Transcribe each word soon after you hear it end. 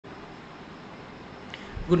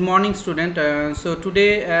Good morning, student. So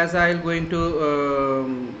today, as I am going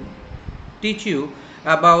to teach you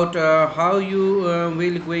about how you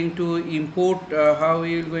will going to import, how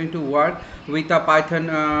you will going to work with a Python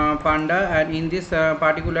Panda, and in this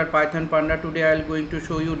particular Python Panda, today I am going to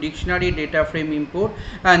show you dictionary, data frame import,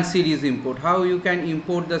 and series import. How you can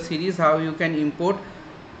import the series, how you can import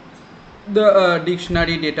the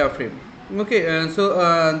dictionary data frame. Okay,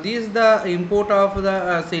 this is the import of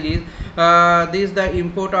the series. This is the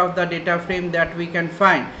import of the data frame that we can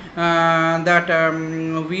find, that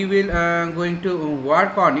we will going to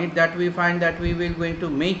work on it, that we find that we will going to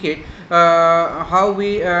make it, how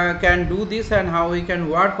we can do this and how we can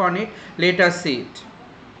work on it. Let us see it.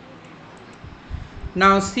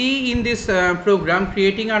 Now see in this program,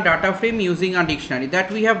 creating a data frame using a dictionary, that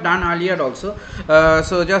we have done earlier also.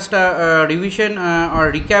 So just a revision or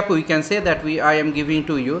recap, we can say, that I am giving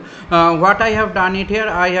to you. What I have done it here,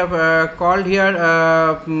 I have called here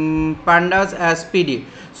pandas as PD.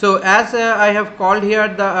 So as I have called here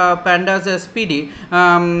the pandas as PD,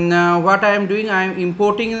 what I am doing, I am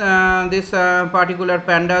importing this particular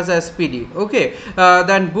pandas as PD. Okay,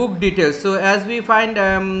 then book details. So as we find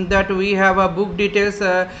that we have a book details,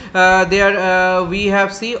 there we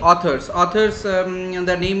have see authors.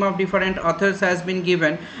 The name of different authors has been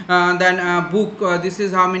given. Then book, this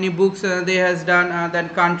is how many books they has done. Then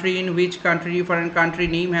country, in which country, different country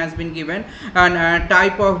name has been given, and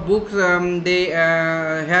type of books they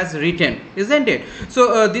has written, isn't it?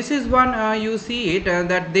 So this is one, you see it,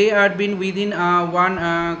 that they are been within one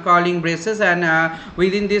calling braces, and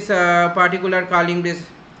within this particular calling brace.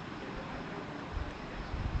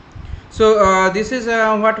 So this is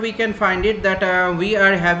what we can find it, that we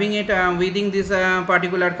are having it within this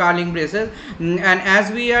particular calling braces, and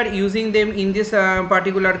as we are using them in this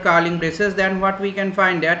particular calling braces, then what we can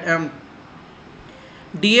find that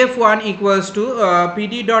df1 equals to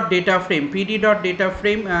pd.dataframe,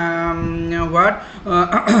 pd.dataframe, what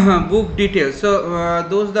book details. So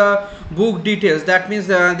those the book details, that means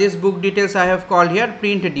this book details I have called here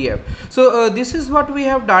print df. So this is what we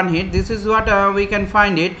have done here. This is what we can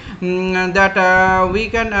find it, that we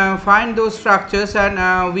can find those structures,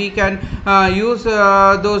 and we can use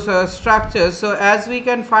those structures. So as we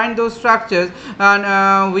can find those structures,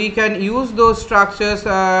 and we can use those structures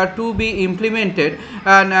to be implemented,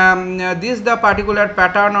 and this the particular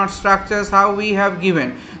pattern or structures how we have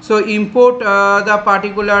given. So import the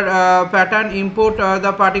particular pattern, import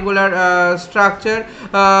the particular structure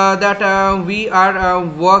that we are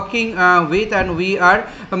working with, and we are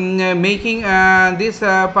making this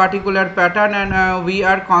particular pattern, and we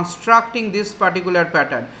are constructing this particular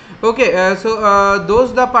pattern. Okay, so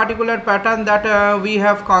those the particular pattern that we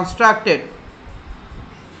have constructed.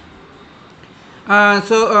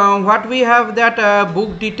 So what we have, that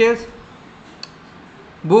book details,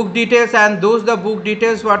 and those the book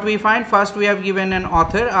details, what we find, first we have given an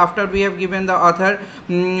author. After we have given the author,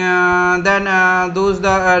 then those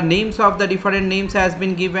the names of the different names has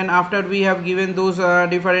been given. After we have given those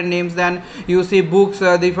different names, then you see books,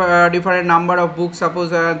 different number of books,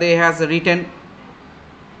 suppose they has written.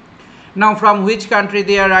 Now from which country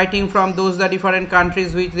they are writing from, those the different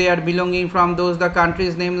countries which they are belonging from, those the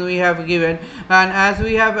countries name we have given. And as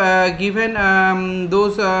we have given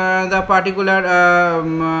those the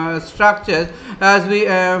particular structures, as we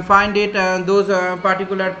find it, those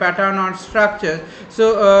particular pattern or structures.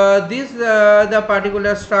 So these the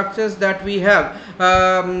particular structures that we have,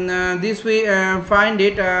 this we find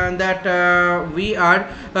it, that we are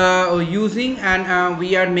using, and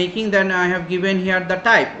we are making. Then I have given here the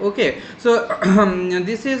type. Okay, so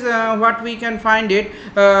this is what we can find it,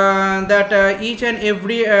 that each and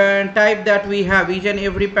every type that we have, each and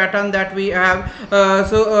every pattern that we have.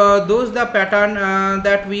 So those the pattern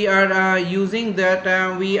that we are using,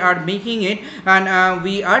 that we are making it, and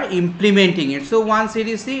we are implementing it. So once it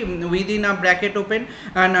is within a bracket open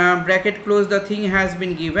and bracket close, the thing has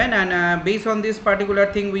been given, and based on this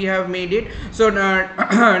particular thing we have made it. So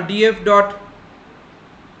df dot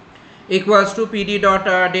equals to pd dot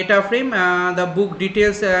data frame, the book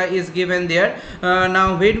details is given there.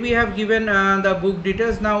 Now when we have given the book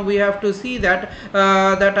details, now we have to see that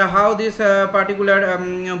how this particular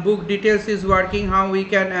book details is working, how we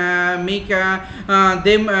can make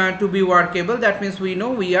them to be workable. That means we know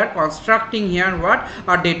we are constructing here what,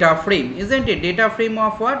 a data frame, isn't it? Data frame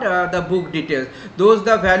of what, the book details. Those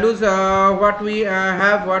the values what we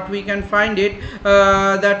have, what we can find it,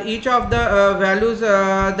 that each of the values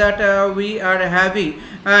that we are having,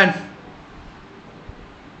 and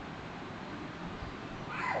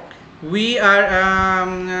we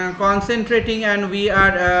are concentrating and we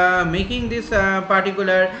are making this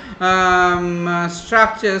particular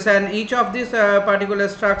structures, and each of these particular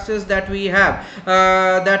structures that we have,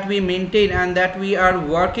 that we maintain and that we are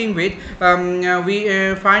working with,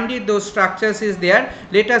 we find it those structures is there.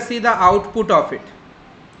 Let us see the output of it.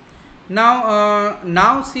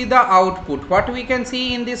 Now see the output. What we can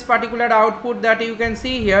see in this particular output, that you can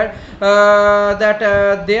see here, that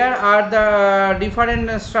there are the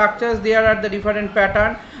different structures, there are the different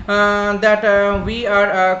pattern that we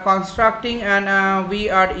are constructing and we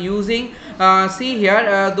are using. See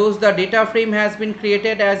here, those the data frame has been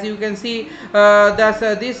created. As you can see, that's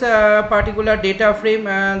this particular data frame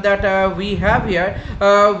that we have here.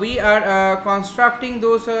 We are constructing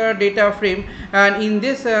those data frame, and in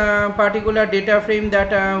this particular data frame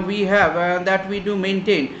that we have, that we do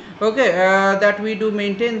maintain. Okay, that we do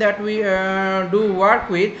maintain, that we do work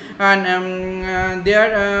with, and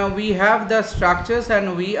there we have the structures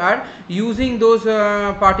and we are using those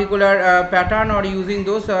particular pattern or using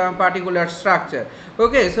those particular structure.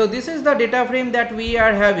 Okay, so this is the data frame that we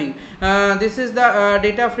are having. This is the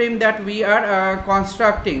data frame that we are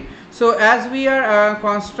constructing. So as we are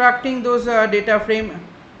constructing those data frame,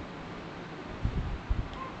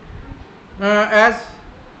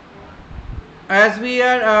 as we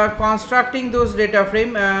are constructing those data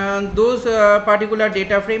frame, those particular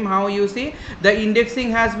data frame, how you see the indexing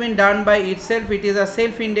has been done by itself. It is a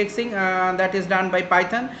self indexing that is done by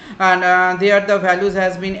Python, and there the values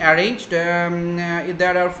has been arranged.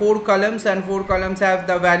 There are 4 columns and 4 columns have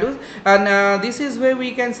the values, and this is where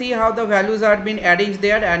we can see how the values are been arranged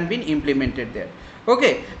there and been implemented there.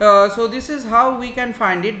 Okay, so this is how we can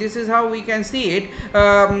find it, this is how we can see it,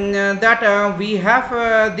 that we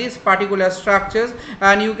have these particular structures,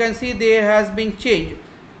 and you can see there has been change,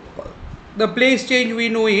 the place change, we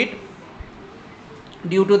know it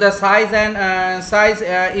due to the size and size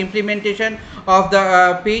implementation of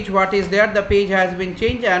the page. What is there, the page has been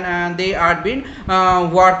changed, and they are been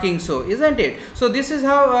working, so isn't it? So this is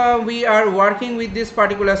how we are working with these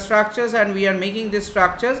particular structures, and we are making these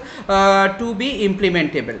structures to be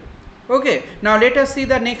implementable. Okay, now let us see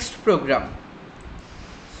the next program.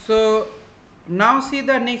 So now see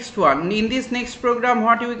the next one. In this next program,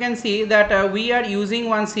 what you can see, that we are using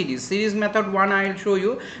one series method 1 I will show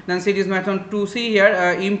you, then series method 2. See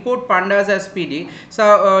here, import pandas as PD.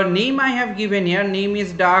 So name I have given here, name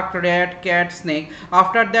is duck, rat, cat, snake.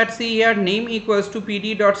 After that, see here, name equals to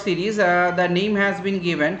pd.series, the name has been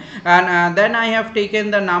given, and then I have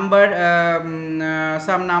taken the number,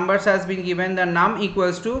 some numbers has been given, the num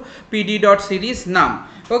equals to pd.series num.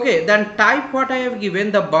 Okay, then type what I have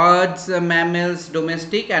given, the birds, mammals,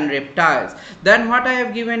 domestic and reptiles. Then what I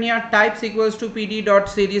have given here, types equals to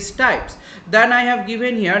pd.series types. Then I have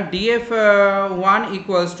given here df1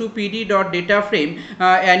 equals to pd.dataframe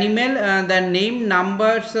animal, then name,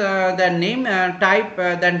 numbers, then name, type,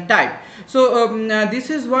 then type. So this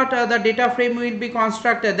is what the data frame will be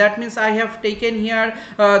constructed. That means I have taken here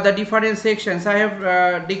the different sections, I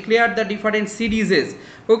have declared the different series.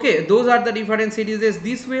 Okay, those are the different series.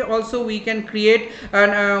 This way also we can create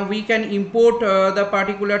and we can import the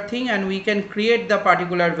particular thing, and we can create the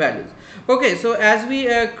particular values. Okay, so as we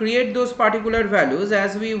create those particular values,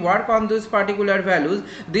 as we work on those particular values,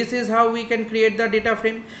 this is how we can create the data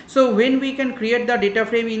frame. So when we can create the data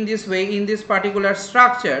frame in this way, in this particular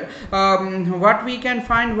structure, what we can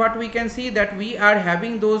find, what we can see, that we are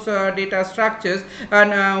having those data structures,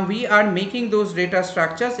 and we are making those data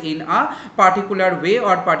structures in a particular way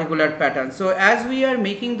or particular pattern. So as we are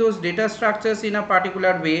making those data structures in a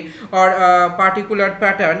particular way or a particular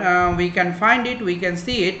pattern, we can find it, we can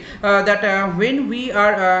see it, that when we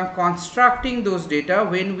are constructing those data,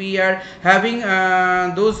 when we are having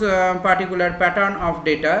those particular pattern of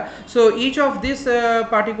data, so each of this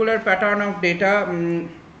particular pattern of data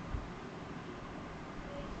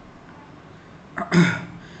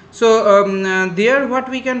so there what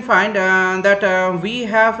we can find, that we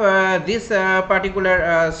have this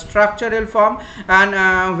particular structural form,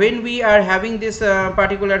 and when we are having this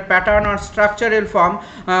particular pattern or structural form,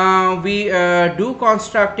 we do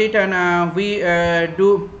construct it, and we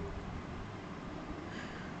do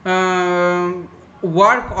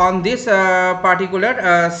work on this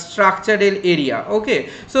particular structural area. Okay,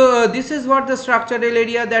 so this is what the structural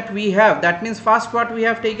area that we have. That means first what we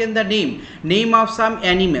have taken, the name of some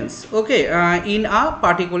animals, okay, in a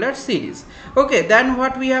particular series. Okay, then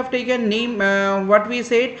what we have taken, name, what we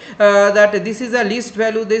said, that this is a list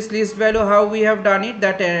value. This list value, how we have done it,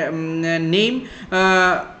 that name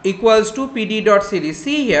equals to pd.series.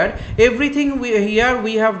 See here, everything here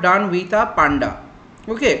we have done with a panda.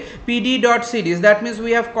 Okay, pd.series, that means we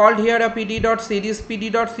have called here a pd.series.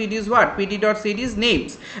 Pd.series what? Pd.series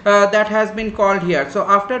names, that has been called here. So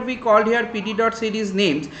after we called here pd.series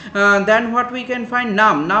names, then what we can find,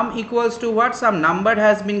 num equals to what? Some number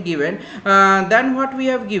has been given. Then what we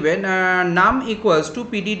have given, num equals to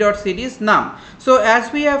pd.series num. So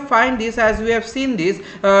as we have find this, as we have seen this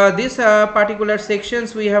particular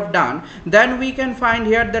sections we have done, then we can find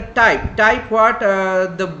here the type what,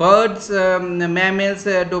 the birds, mammals,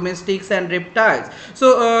 domestics and reptiles.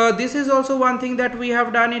 So this is also one thing that we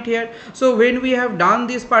have done it here. So when we have done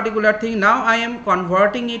this particular thing, now I am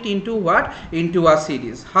converting it into what? Into a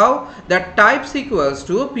series. How? That types equals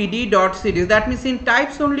to pd.series, that means in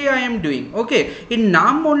types only I am doing, okay, in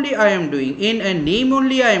num only I am doing, in a name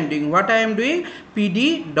only I am doing. What I am doing?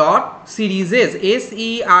 pd.series,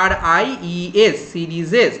 series,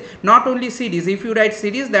 series, not only series. If you write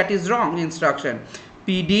series, that is wrong instruction.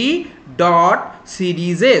 pd dot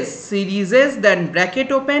series, then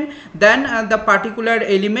bracket open, then the particular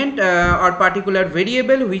element or particular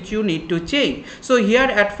variable which you need to change. So here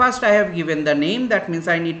at first I have given the name, that means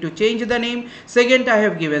I need to change the name. Second, I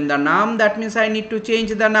have given the num, that means I need to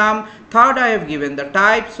change the num. Third, I have given the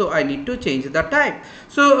type, so I need to change the type.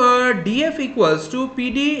 So df equals to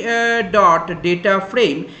pd dot data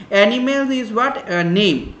frame. Animals is what?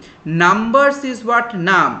 Name. Numbers is what?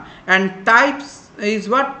 Num. And types is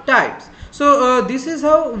what? Types. So this is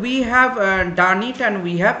how we have done it and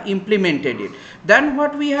we have implemented it. Then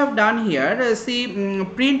what we have done here, see,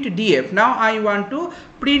 print df. Now I want to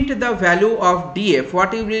print the value of df.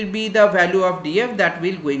 What will be the value of df? That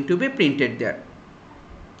will going to be printed there.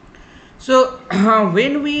 So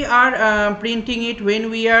when we are printing it, when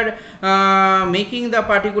we are making the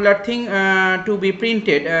particular thing to be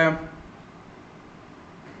printed,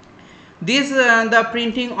 these the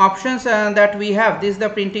printing options that we have. This is the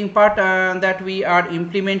printing part that we are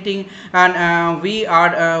implementing and we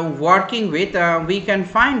are working with. We can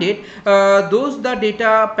find it, those the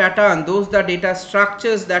data pattern, those the data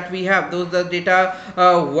structures that we have, those the data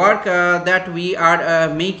work that we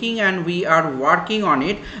are making and we are working on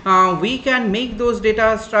it. We can make those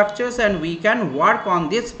data structures and we can work on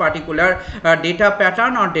this particular data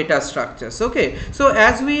pattern or data structures. Okay, so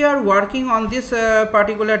as we are working on this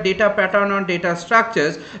particular data pattern on data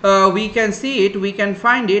structures, we can see it, we can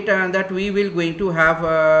find it that we will going to have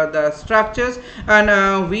the structures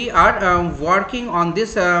and we are working on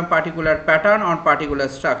this particular pattern or particular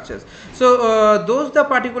structures. So those the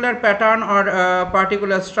particular pattern or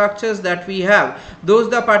particular structures that we have, those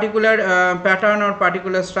the particular pattern or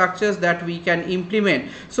particular structures that we can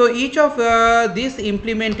implement. So each of this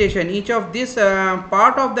implementation, each of this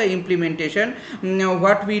part of the implementation,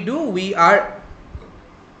 what we do, we are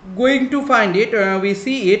going to find it, we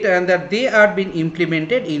see it and that they are being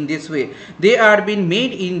implemented in this way, they are being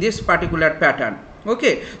made in this particular pattern.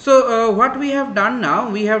 Okay, so what we have done now,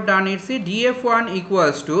 we have done it, see, df1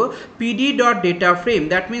 equals to pd dot data frame.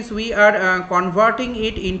 That means we are converting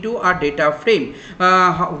it into a data frame.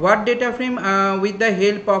 What data frame? With the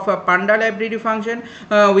help of a Panda library function,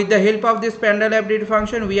 with the help of this Panda library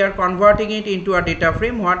function, we are converting it into a data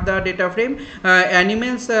frame. What the data frame?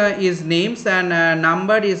 Animals is names and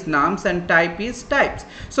number is nums and type is types.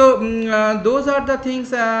 So those are the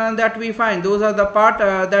things that we find, those are the part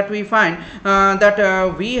that we find, that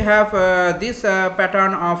we have this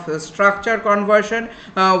pattern of structure conversion,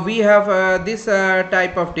 we have this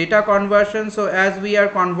type of data conversion. So as we are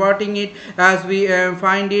converting it, as we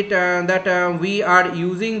find it that we are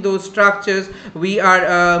using those structures, we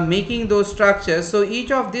are making those structures. So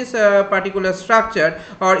each of this particular structure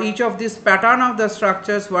or each of this pattern of the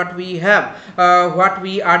structures what we have, what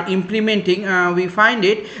we are implementing, we find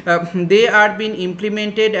it they are being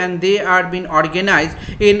implemented and they are being organized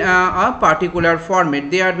in a particular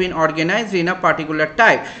format, they are being organized in a particular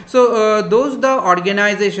type. So those the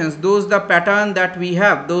organizations, those the pattern that we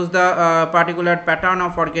have, those the particular pattern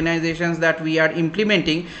of organizations that we are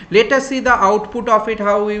implementing. Let us see the output of it,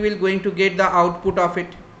 how we will going to get the output of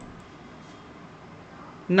it.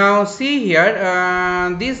 Now see here,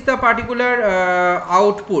 this the particular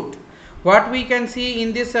output. What we can see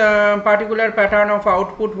in this particular pattern of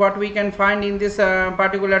output, what we can find in this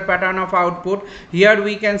particular pattern of output, here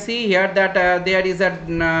we can see here that there is a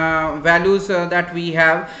values that we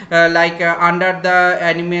have, like under the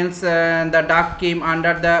animals, the duck came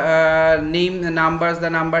under the name, the numbers, the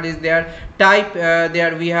number is there, type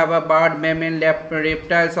there we have a bird, mammal,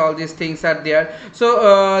 reptiles, all these things are there.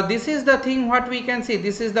 So this is the thing what we can see,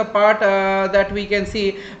 this is the part that we can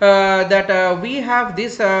see that we have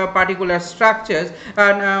this particular particular structures,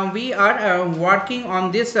 and we are working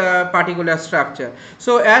on this particular structure.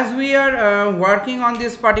 So as we are working on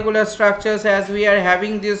this particular structures, as we are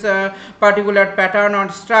having this particular pattern or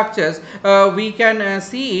structures, we can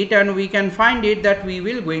see it and we can find it that we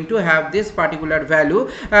will going to have this particular value,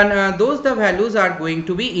 and those the values are going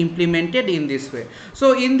to be implemented in this way.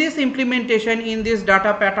 So in this implementation, in this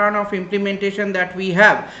data pattern of implementation that we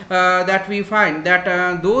have, that we find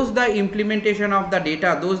that those the implementation of the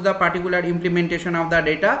data, those the particular implementation of the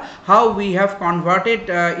data, how we have converted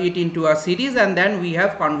it into a series, and then we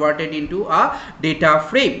have converted into a data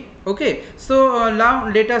frame. Okay, so now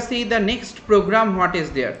let us see the next program what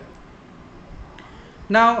is there.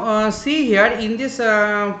 Now see here in this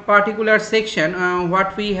particular section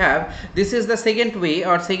what we have, this is the second way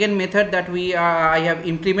or second method that we I have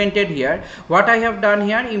implemented here. What I have done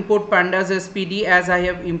here, import pandas as PD, as I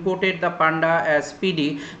have imported the panda as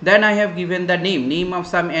PD, then I have given the name of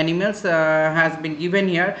some animals has been given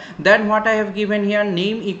here. Then what I have given here,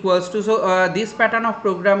 name equals to, so this pattern of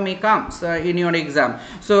program may comes in your exam.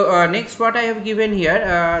 So next what I have given here,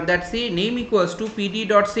 that see name equals to PD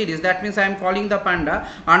dot series, that means I am calling the panda.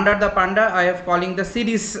 Under the panda I have calling the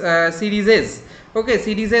series series. Okay,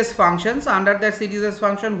 series functions. Under that series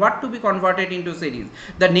function, what to be converted into series,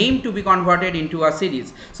 the name to be converted into a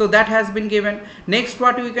series. So that has been given. Next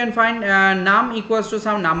what we can find, num equals to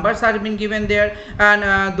some numbers have been given there,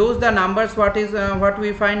 and those the numbers, what is what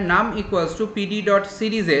we find, num equals to PD dot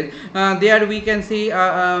series. There we can see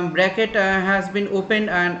bracket has been opened,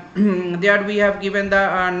 and there we have given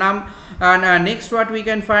the num. And next what we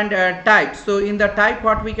can find, type. So in the type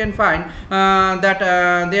what we can find, that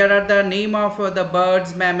there are the name of the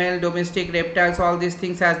birds, mammal, domestic, reptiles, all these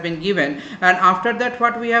things has been given. And after that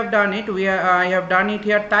what we have done it, I have done it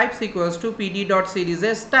here, types equals to PD dot series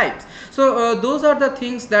as types. So those are the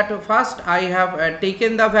things that first I have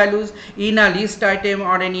taken the values in a list item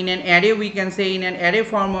or in an array, we can say in an array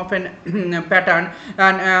form of an pattern,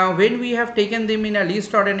 and when we have taken them in a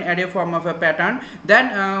list or an array form of a pattern,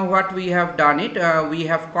 then what we have done it, we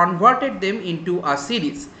have converted them into a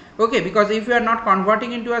series. Okay, because if we are not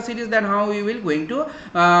converting into a series, then how we will going to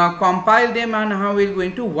compile them and how we will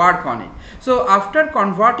going to work on it. So after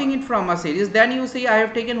converting it from a series, then you see I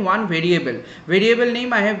have taken one variable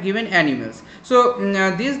name, I have given animals. So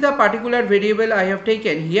this is the particular variable I have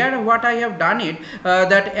taken here. What I have done it,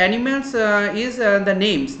 that animals is the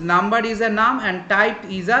names, number is a num, and type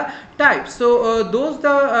is a type. So those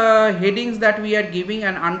the headings that we are giving,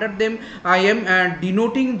 and under them I am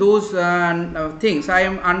denoting those things. I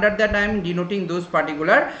am under that I am denoting those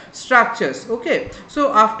particular structures. Okay,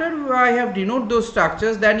 so after I have denote those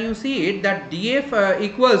structures, then you see it that df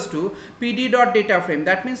equals to PD dot data frame.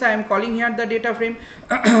 That means I am calling here the data frame.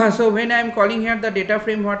 So when I am calling here the data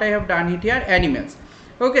frame, what I have done it here, animals.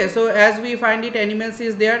 Okay, so as we find it, animals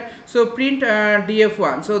is there, so print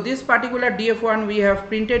df1. So this particular df1 we have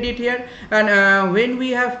printed it here, and when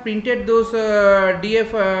we have printed those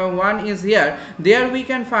df1 is here, there we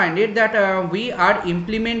can find it that we are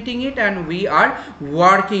implementing it and we are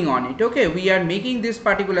working on it. Okay, we are making this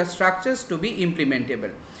particular structures to be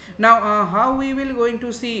implementable. Now how we will going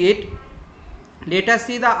to see it, let us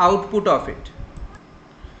see the output of it.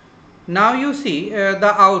 Now you see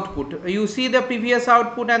the output, you see the previous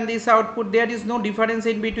output and this output, there is no difference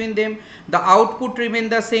in between them. The output remain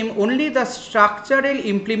the same, only the structural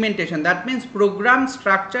implementation, that means program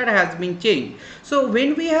structure has been changed. So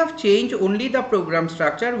when we have changed only the program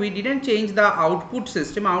structure, we didn't change the output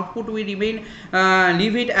system. Output we remain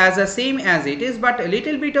leave it as the same as it is, but a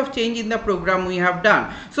little bit of change in the program we have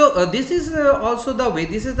done. So this is also the way,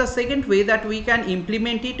 this is the second way that we can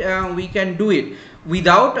implement it, we can do it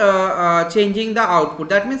without changing the output.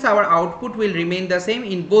 That means our output will remain the same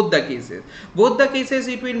in both the cases. Both the cases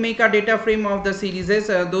it will make a data frame of the series,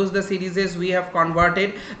 those the series we have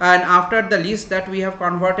converted, and after the list that we have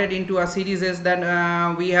converted into a series, then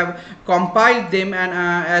we have compiled them, and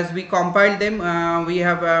as we compiled them we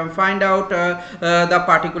have find out the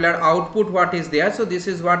particular output what is there. So this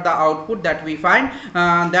is what the output that we find,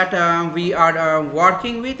 that we are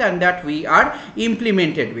working with and that we are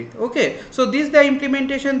implemented with. Okay, so this is the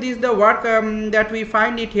implementation, this is the work that we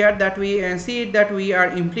find it here, that we see it that we are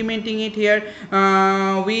implementing it here.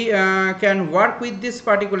 We can work with this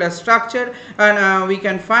particular structure, and we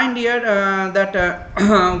can find here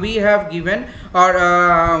that we have given,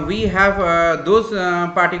 or we have those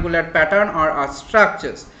particular pattern or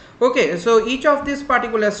structures. Okay, so each of these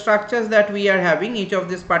particular structures that we are having, each of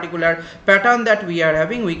this particular pattern that we are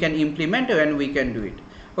having, we can implement and we can do it.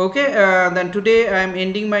 Okay, then today I am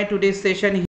ending my today's session here.